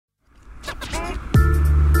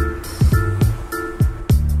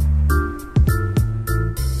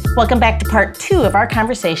Welcome back to part 2 of our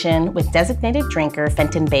conversation with designated drinker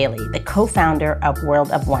Fenton Bailey, the co-founder of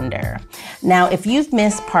World of Wonder. Now, if you've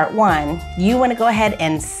missed part 1, you want to go ahead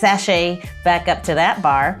and sashay back up to that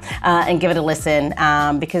bar and give it a listen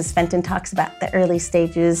because Fenton talks about the early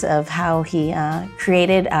stages of how he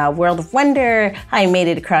created World of Wonder, how he made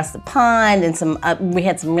it across the pond, and we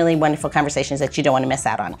had some really wonderful conversations that you don't want to miss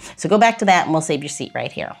out on. So go back to that and we'll save your seat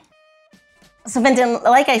right here. So Fenton,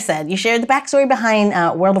 like I said, you shared the backstory behind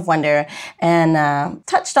World of Wonder and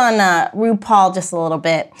touched on RuPaul just a little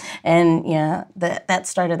bit, and that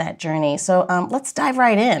started that journey. So let's dive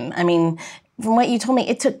right in. I mean, from what you told me,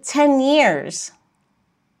 it took 10 years.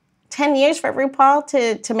 10 years for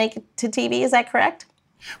RuPaul to make it to TV, is that correct?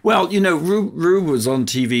 Well, Ru was on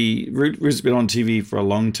TV. Ru's been on TV for a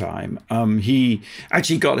long time. He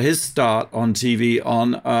actually got his start on TV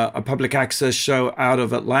on a public access show out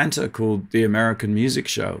of Atlanta called The American Music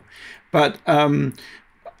Show. But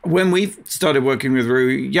when we started working with Ru,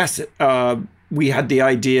 yes, we had the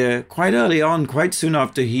idea quite early on, quite soon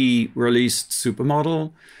after he released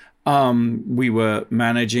Supermodel. We were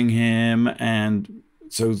managing him, and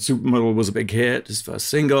so Supermodel was a big hit, his first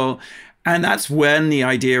single. And that's when the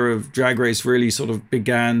idea of Drag Race really sort of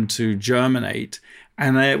began to germinate.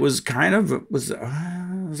 And it was actually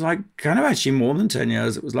more than 10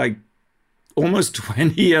 years. It was like almost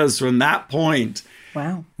 20 years from that point.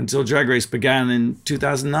 Wow. Until Drag Race began in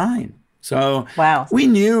 2009. So wow. We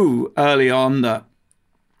knew early on that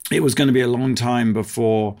it was going to be a long time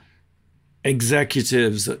before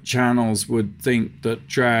executives at channels would think that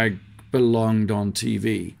drag belonged on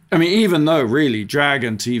TV. I mean, even though really drag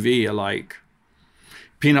and TV are like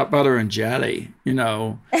peanut butter and jelly,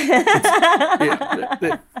 the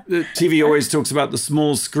TV always talks about the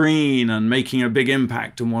small screen and making a big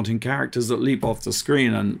impact and wanting characters that leap off the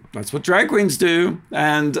screen, and that's what drag queens do.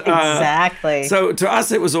 And exactly. So to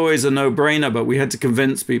us, it was always a no-brainer, but we had to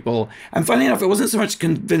convince people. And funny enough, it wasn't so much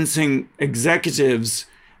convincing executives.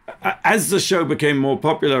 As the show became more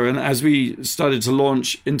popular and as we started to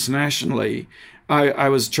launch internationally, I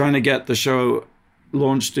was trying to get the show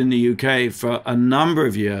launched in the UK for a number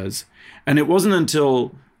of years. And it wasn't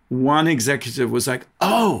until one executive was like,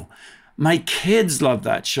 oh, my kids love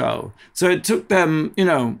that show. So it took them,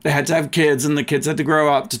 they had to have kids and the kids had to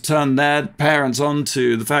grow up to turn their parents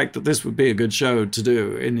onto the fact that this would be a good show to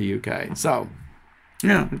do in the UK. So,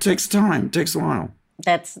 it takes time. It takes a while.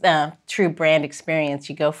 That's true brand experience.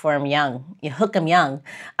 You go for them young. You hook them young.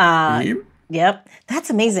 Yep. That's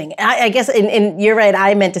amazing. I guess, and you're right,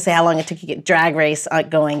 I meant to say how long it took you to get Drag Race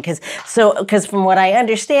going. Because from what I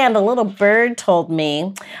understand, a little bird told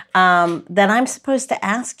me that I'm supposed to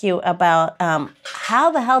ask you about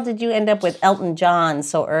how the hell did you end up with Elton John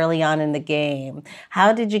so early on in the game?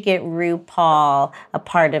 How did you get RuPaul a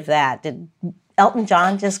part of that? Did Elton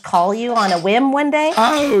John just call you on a whim one day?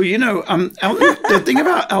 Oh, Elton, the thing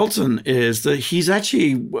about Elton is that he's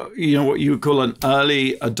actually, what you would call an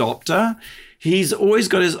early adopter. He's always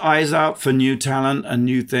got his eyes out for new talent and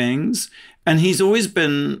new things. And he's always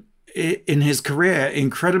been, in his career,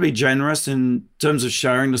 incredibly generous in terms of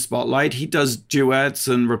sharing the spotlight. He does duets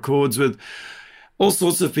and records with all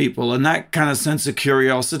sorts of people, and that kind of sense of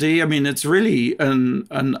curiosity. I mean, it's really an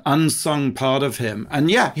unsung part of him. And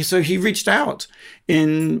so he reached out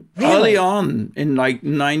early on in like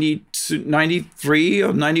 93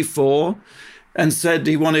 or 94 and said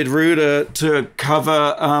he wanted Ru to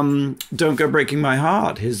cover Don't Go Breaking My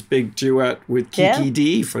Heart, his big duet with Kiki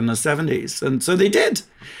D from the 70s. And so they did.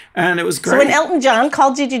 And it was great. So when Elton John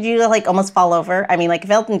called you, did you like almost fall over? I mean, like if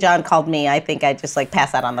Elton John called me, I think I'd just like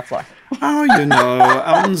pass out on the floor. Oh,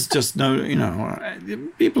 Elton's just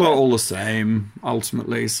people are all the same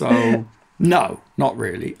ultimately. So no, not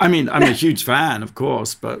really. I mean, I'm a huge fan, of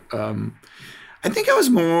course, but I think I was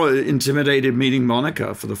more intimidated meeting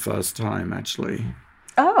Monica for the first time, actually.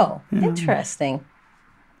 Oh, interesting.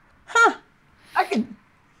 Huh.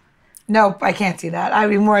 Nope, I can't see that. I'd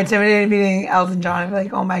be more intimidated meeting Elton John. I'd be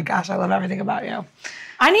like, oh my gosh, I love everything about you.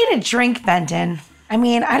 I need a drink, Fenton. I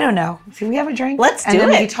mean, I don't know. Do we have a drink? Let's do it.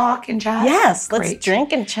 And then we talk and chat? Yes, Great. Let's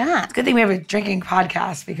drink and chat. It's a good thing we have a drinking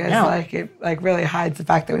podcast because it really hides the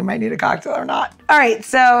fact that we might need a cocktail or not. All right,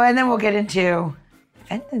 and then we'll get into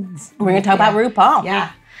Fenton's. We're going to talk about RuPaul.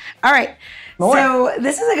 Yeah. All right. More. So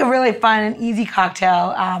this is like a really fun and easy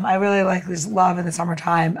cocktail. I really like this love in the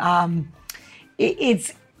summertime.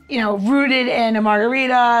 It's rooted in a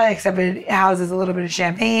margarita, except it houses a little bit of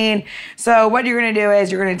champagne. So what you're going to do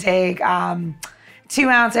is you're going to take 2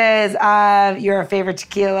 ounces of your favorite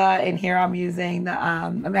tequila. And here I'm using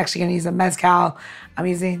I'm actually going to use a mezcal. I'm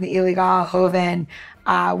using the Illegal Joven.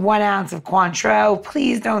 1 ounce of Cointreau.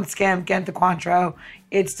 Please don't skimp. Get the Cointreau.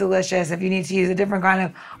 It's delicious. If you need to use a different kind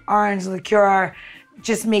of orange liqueur,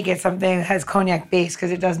 just make it something that has cognac base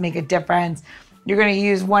because it does make a difference. You're going to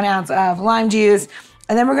use 1 ounce of lime juice.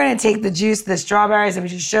 And then we're going to take the juice, the strawberries that we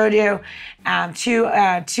just showed you,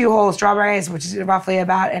 two whole strawberries, which is roughly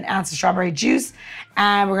about an ounce of strawberry juice.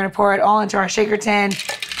 And we're going to pour it all into our shaker tin,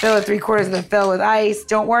 fill it 3/4 of the fill with ice.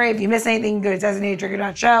 Don't worry, if you miss anything, go to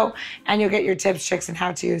designateddrinker.show and you'll get your tips, tricks, and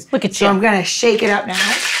how-tos. Look at So you. I'm going to shake it up now.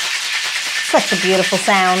 Such a beautiful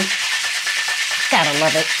sound. Gotta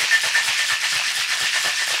love it.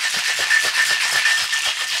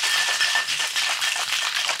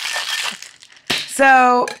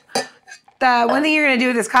 So the one thing you're going to do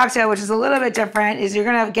with this cocktail, which is a little bit different, is you're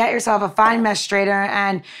going to get yourself a fine mesh strainer.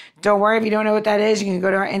 And don't worry if you don't know what that is. You can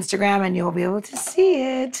go to our Instagram and you'll be able to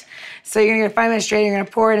see it. So you're going to get a fine mesh strainer. You're going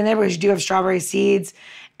to pour it in there because you do have strawberry seeds.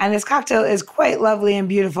 And this cocktail is quite lovely and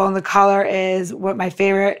beautiful. And the color is what my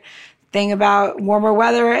favorite thing about warmer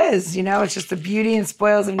weather is. You know, it's just the beauty and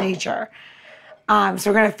spoils of nature. So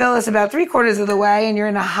we're going to fill this about 3/4 of the way. And you're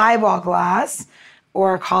in a highball glass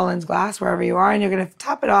or a Collins glass, wherever you are, and you're going to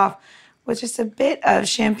top it off with just a bit of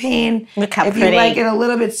champagne. Look how if pretty. you like it a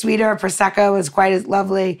little bit sweeter, Prosecco is quite as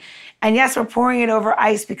lovely. And yes, we're pouring it over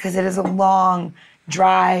ice because it is a long,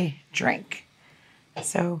 dry drink.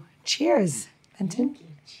 So cheers, Fenton.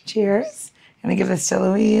 Cheers. I'm going to give this to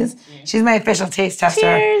Louise. She's my official taste tester.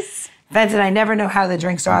 Cheers. Fenton, I never know how the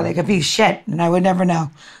drinks are. They could be shit, and I would never know.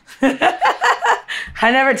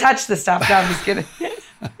 I never touch the stuff. No, I'm just kidding.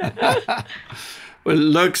 Well, it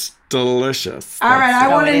looks delicious. All right, I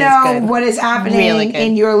want to it is know good. what is happening Really good.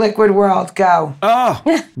 in your liquid world. Go. Oh,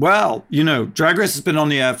 well, Drag Race has been on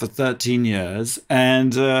the air for 13 years,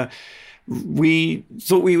 and we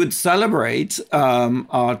thought we would celebrate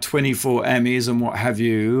our 24 Emmys and what have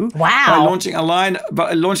you. Wow. By launching a line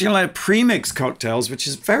of premix cocktails, which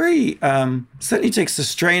is very, certainly takes the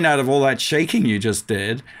strain out of all that shaking you just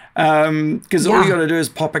did. Because all you got to do is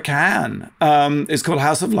pop a can. It's called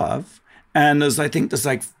House of Love. And there's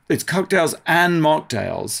it's cocktails and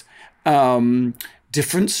mocktails,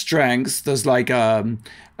 different strengths. There's like a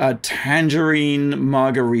tangerine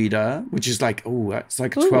margarita, which is like, that's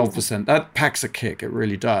like 12%. That packs a kick. It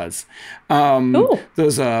really does.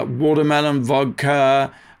 There's a watermelon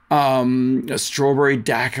vodka, a strawberry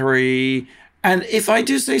daiquiri. And if I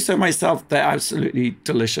do say so myself, they're absolutely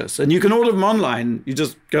delicious. And you can order them online. You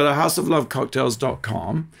just go to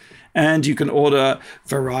houseoflovecocktails.com. And you can order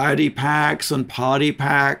variety packs and party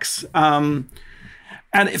packs. And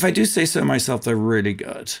if I do say so myself, they're really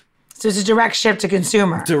good. So it's a direct ship to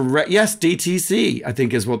consumer. Yes, DTC, I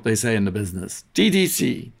think is what they say in the business.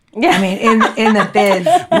 DTC. Yeah. I mean, in the biz.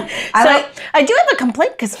 I do have a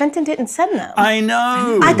complaint because Fenton didn't send them. I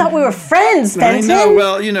know. I thought we were friends, Fenton. I know.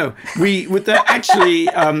 Well, actually...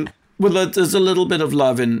 Well, there's a little bit of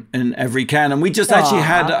love in every can. And we just actually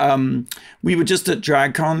had, we were just at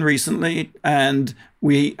DragCon recently and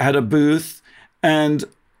we had a booth and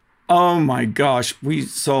oh my gosh, we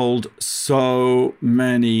sold so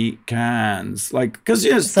many cans. Like, because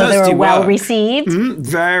it's so thirsty they were well work. received?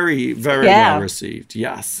 Very, very well received,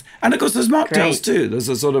 yes. And of course there's mocktails too. There's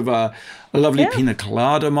a sort of a lovely pina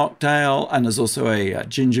colada mocktail and there's also a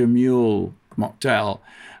ginger mule mocktail.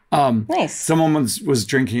 Nice. Someone was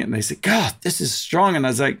drinking it and they said, God, this is strong. And I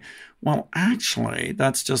was like, well, actually,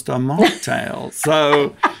 that's just a mocktail.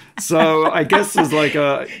 so I guess it's like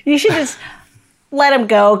You should just let them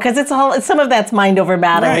go because some of that's mind over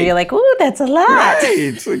matter. Right. You're like, ooh, that's a lot.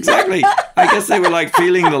 Right, exactly. I guess they were like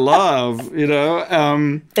feeling the love, There you go.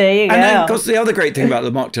 And then, of course, the other great thing about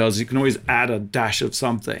the mocktails, you can always add a dash of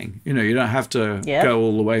something. You don't have to go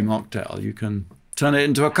all the way mocktail. You can turn it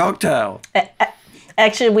into a cocktail.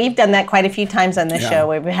 Actually, we've done that quite a few times on this show.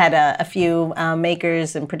 We've had a few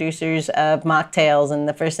makers and producers of mocktails, and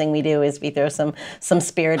the first thing we do is we throw some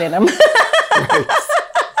spirit in them.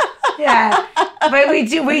 Yeah, but we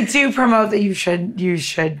do promote that you should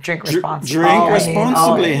drink responsibly. Drink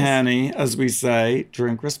responsibly, Hanny, as we say.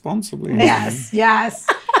 Drink responsibly. Yes,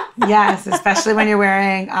 especially when you're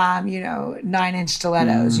wearing 9-inch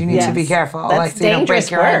stilettos. You need to be careful, That's so you don't break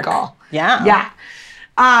dangerous your work. ankle. Yeah.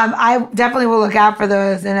 I definitely will look out for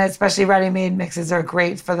those, and especially ready-made mixes are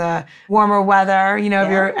great for the warmer weather. If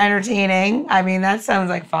you're entertaining, I mean, that sounds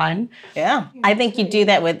like fun. Yeah. I think you do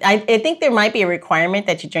that with, I think there might be a requirement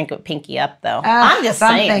that you drink with pinky up, though. I'm just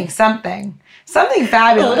saying. Something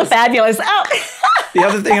fabulous. A little fabulous. Oh. The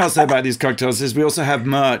other thing I'll say about these cocktails is we also have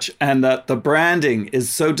merch, and that the branding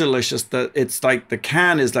is so delicious that it's like the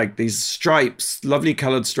can is like these stripes, lovely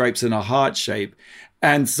colored stripes in a heart shape.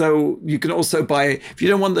 And so you can also buy, if you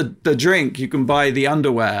don't want the drink, you can buy the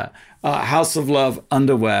underwear. House of Love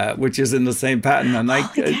underwear, which is in the same pattern, and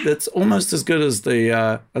it's almost as good as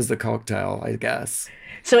the cocktail, I guess.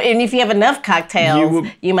 So, and if you have enough cocktails,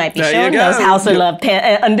 you might be showing those House of Love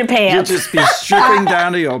underpants. You'll just be stripping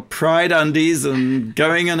down to your pride undies and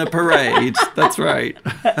going in a parade. That's right.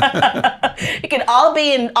 You can all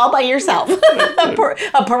be all by yourself.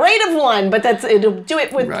 a parade of one, but it'll do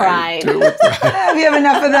it with pride. Do it with pride. If you have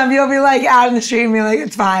enough of them, you'll be like out in the street and be like,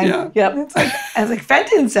 it's fine. Yeah. Yep. It's like, I was like,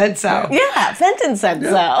 Fenton said so. Yeah, Fenton said so.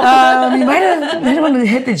 You might have wanted to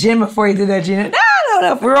hit the gym before you did that, Gina.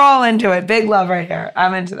 No. We're all into it. Big love right here.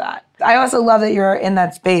 I'm into that. I also love that you're in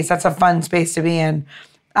that space. That's a fun space to be in,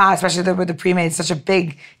 especially with the pre-made. It's such a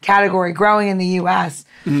big category growing in the U.S.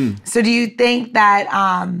 So do you think that,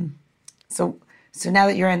 so now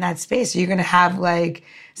that you're in that space, you're going to have like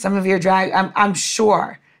some of your drag, I'm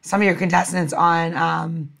sure some of your contestants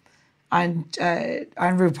on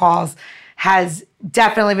RuPaul's has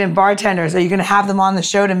definitely been bartenders. Are you going to have them on the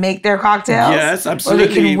show to make their cocktails? Yes, absolutely. Or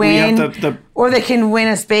they can win, we have or they can win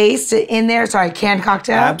a space in there. Sorry, canned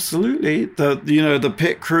cocktail. Absolutely. The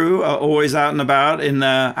pit crew are always out and about in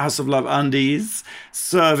the House of Love undies,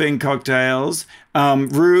 serving cocktails.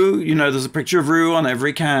 Ru, there's a picture of Ru on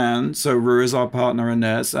every can. So Ru is our partner in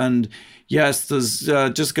this. And yes, there's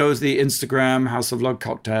just go to the Instagram House of Love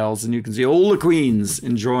cocktails, and you can see all the queens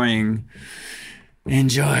enjoying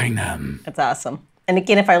them. That's awesome. And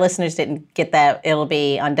again, if our listeners didn't get that, it'll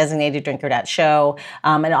be on designateddrinker.show.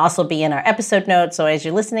 And it'll also be in our episode notes. So as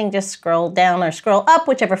you're listening, just scroll down or scroll up,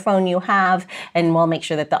 whichever phone you have, and we'll make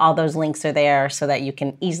sure that all those links are there so that you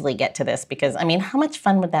can easily get to this. Because, how much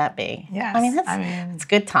fun would that be? Yes. It's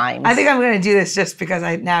good times. I think I'm going to do this just because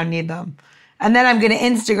I now need them. And then I'm going to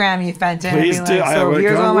Instagram you, Fenton. Please and be do. like, so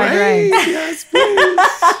here's all my drinks. Yes, please.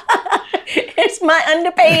 Here's my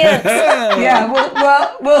underpants. Yeah,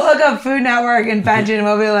 we'll hook up Food Network and Fenton, and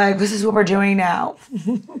we'll be like, this is what we're doing now.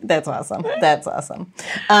 That's awesome.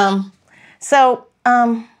 So,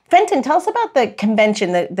 Fenton, tell us about the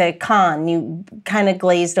convention, the con. You kind of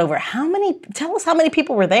glazed over. Tell us how many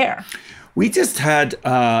people were there. We just had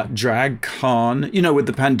Drag Con. With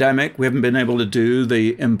the pandemic, we haven't been able to do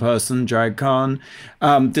the in-person Drag Con.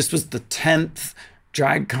 This was the 10th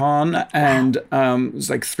Drag Con, and it was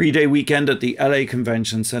like 3-day weekend at the LA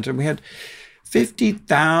Convention Center. We had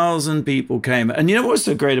 50,000 people came. And you know what's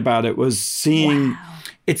so great about it was seeing...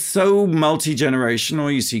 It's so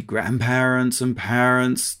multi-generational. You see grandparents and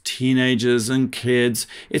parents, teenagers and kids.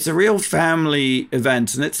 It's a real family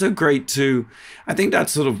event. And it's so great to, I think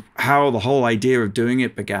that's sort of how the whole idea of doing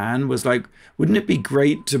it began, was like, wouldn't it be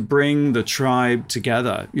great to bring the tribe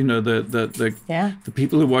together? The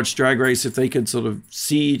people who watch Drag Race, if they could sort of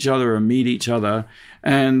see each other and meet each other.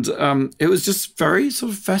 And it was just very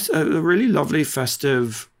sort of a really lovely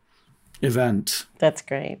festive event. That's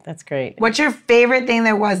great. What's your favorite thing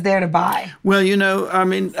there was there to buy? Well,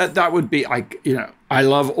 that would be like, I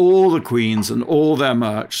love all the queens and all their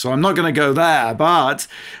merch, so I'm not going to go there. But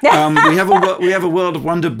we have a World of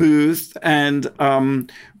Wonder booth, and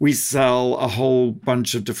we sell a whole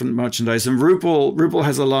bunch of different merchandise. And RuPaul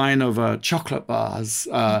has a line of chocolate bars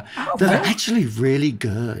that are actually really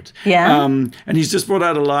good. Yeah. And he's just brought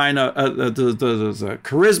out a line. There's a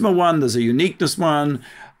charisma one. There's a uniqueness one.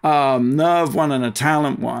 Nerve one and a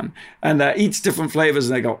talent one, and they're each different flavors,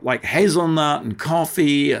 and they got like hazelnut and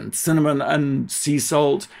coffee and cinnamon and sea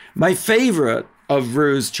salt. My favorite of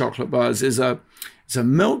Ru's chocolate bars is it's a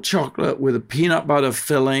milk chocolate with a peanut butter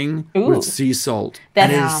filling with sea salt. That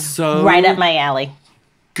is so right up my alley.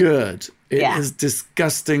 Good. It is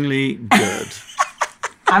disgustingly good.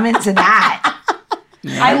 I'm into that.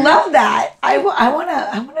 Yeah. I love that. I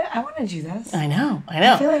wanna do this. I know.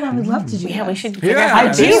 I feel like I would love to do that. Yeah, we should.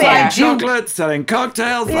 I do like chocolate, selling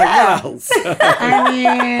cocktails. Yeah. Like else.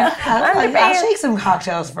 I'll shake some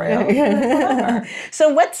cocktails for you.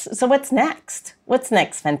 So what's next? What's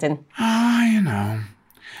next, Fenton?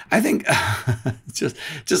 I think just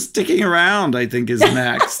sticking around, I think, is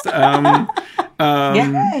next.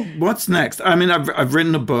 What's next? I've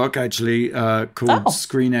written a book actually called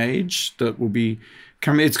Screen Age that will be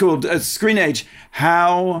coming. It's called Screen Age: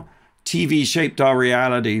 How TV Shaped Our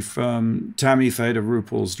Reality, from Tammy Faye to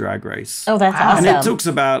RuPaul's Drag Race. Oh, that's awesome! And it talks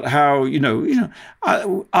about how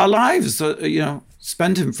our lives are,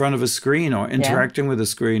 spent in front of a screen or interacting with a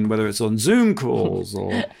screen, whether it's on Zoom calls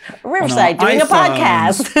or Riverside doing iPhones. A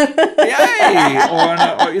podcast. Yay!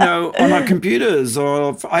 Or on our computers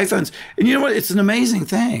or iPhones. And you know what? It's an amazing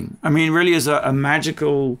thing. Really is a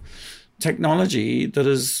magical technology that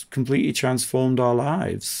has completely transformed our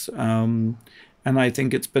lives. And I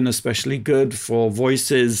think it's been especially good for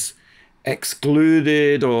voices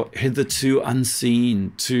excluded or hitherto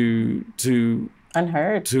unseen to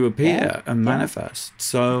unheard, to appear and manifest.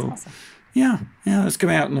 So, awesome. yeah, it's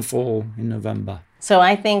coming out in the fall in November. So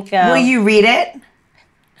I think... will you read it?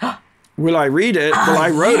 Will I read it? Well, I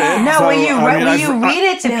wrote it. No, so, will you read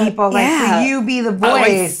it to people? Like, will you be the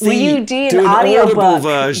voice? Will you do an audible audiobook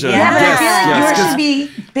version? Yeah, but I feel like yes, yours should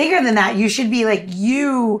be bigger than that. You should be like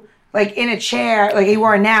you, like in a chair, like you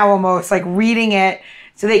are now almost, like reading it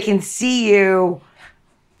so they can see you.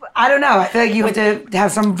 I don't know. I feel like you have to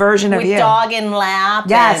have some version of you. With dog in lap.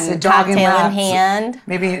 Yes, and a dog in cocktail lap. in hand.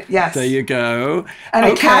 Maybe, yes. There you go. And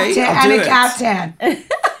a captain. And a captain.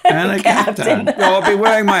 And a captain. Well, I'll be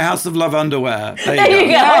wearing my House of Love underwear. There you go.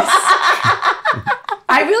 Yes.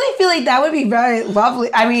 I really feel like that would be very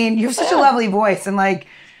lovely. I mean, you have such a lovely voice, and like,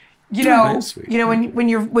 you know, when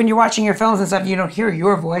you're watching your films and stuff, you don't hear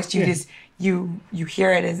your voice. You just you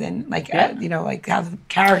hear it as in like like how the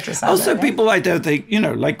character sounds. Also, people like that. They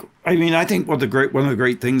I think one of the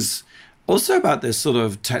great things also about this sort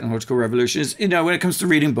of technological revolution is, when it comes to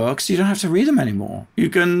reading books, you don't have to read them anymore. You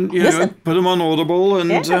can, put them on Audible and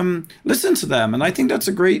listen to them. And I think that's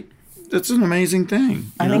an amazing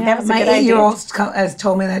thing. I think that's my 8-year-old has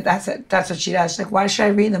told me that's what she does. She's like, why should I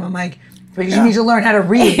read them? I'm like, because you need to learn how to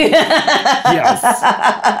read. Yes.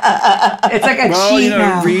 It's like a cheat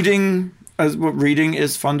now. Reading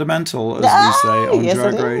is fundamental, as we say on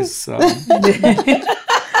Drag Race. So.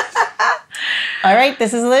 All right,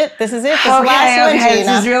 this is it. This is the last one, Gina.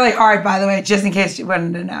 This is really hard, by the way, just in case you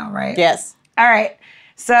wanted to know, right? Yes. All right.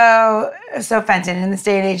 So Fenton, in this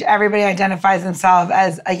day and age, everybody identifies themselves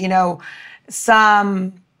as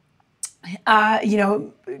some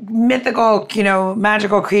mythical,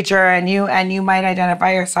 magical creature, and you might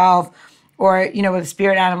identify yourself, or with a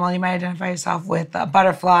spirit animal, you might identify yourself with a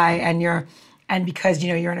butterfly, and because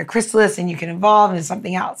you're in a chrysalis and you can evolve into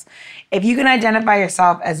something else. If you can identify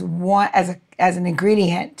yourself as an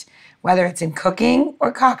ingredient, whether it's in cooking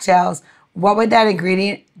or cocktails, what would that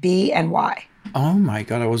ingredient be and why? Oh my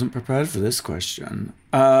God, I wasn't prepared for this question.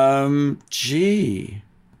 Gee.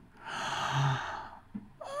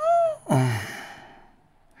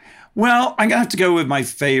 Well, I'm going to have to go with my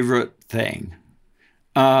favorite thing.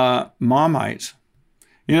 Marmite.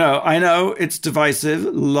 I know it's divisive,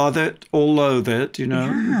 love it or loathe it,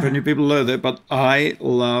 Many people loathe it, but I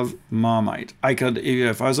love Marmite. I could,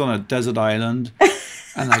 if I was on a desert island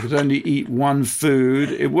and I could only eat one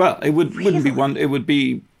food, it would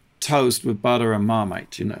be toast with butter and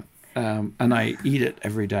Marmite, and I eat it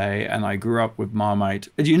every day, and I grew up with Marmite.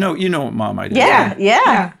 You know what Marmite is?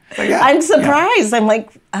 Yeah. I'm surprised. I'm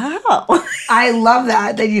like, oh. I love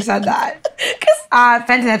that you said that.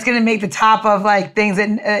 Fenton, that's going to make the top of things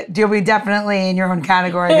that you'll be definitely in your own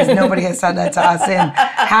category, because nobody has said that to us in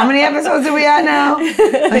how many episodes are we at now?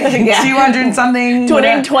 200 something.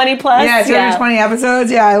 220 plus. Yeah, 220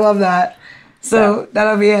 episodes. Yeah, I love that. So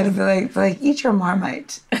that'll be it. Be like, eat your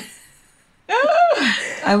Marmite.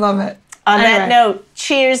 I love it. On that note,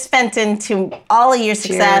 cheers, Fenton, to all of your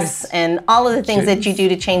success and all of the things that you do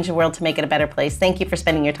to change the world to make it a better place. Thank you for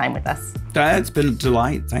spending your time with us. It's been a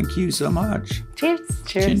delight. Thank you so much. Cheers.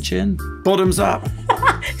 Chin chin. Bottoms up.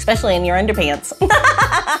 Especially in your underpants.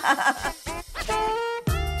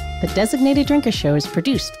 The Designated Drinker Show is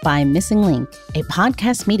produced by Missing Link, a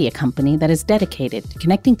podcast media company that is dedicated to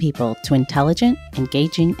connecting people to intelligent,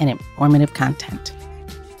 engaging, and informative content.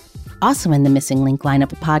 Also in the Missing Link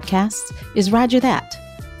lineup of podcasts is Roger That,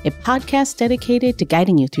 a podcast dedicated to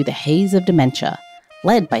guiding you through the haze of dementia,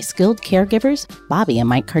 led by skilled caregivers Bobby and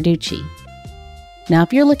Mike Carducci. Now,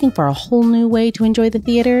 if you're looking for a whole new way to enjoy the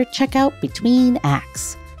theater, check out Between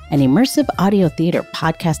Acts, an immersive audio theater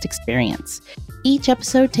podcast experience. Each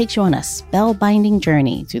episode takes you on a spellbinding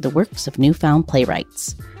journey through the works of newfound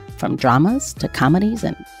playwrights, from dramas to comedies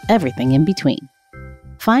and everything in between.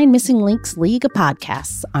 Find Missing Link's League of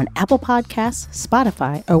Podcasts on Apple Podcasts,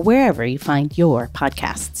 Spotify, or wherever you find your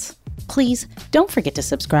podcasts. Please don't forget to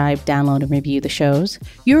subscribe, download, and review the shows.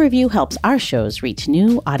 Your review helps our shows reach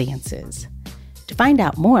new audiences. To find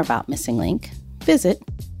out more about Missing Link, visit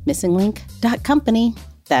missinglink.company.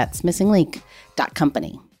 That's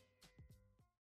missinglink.company.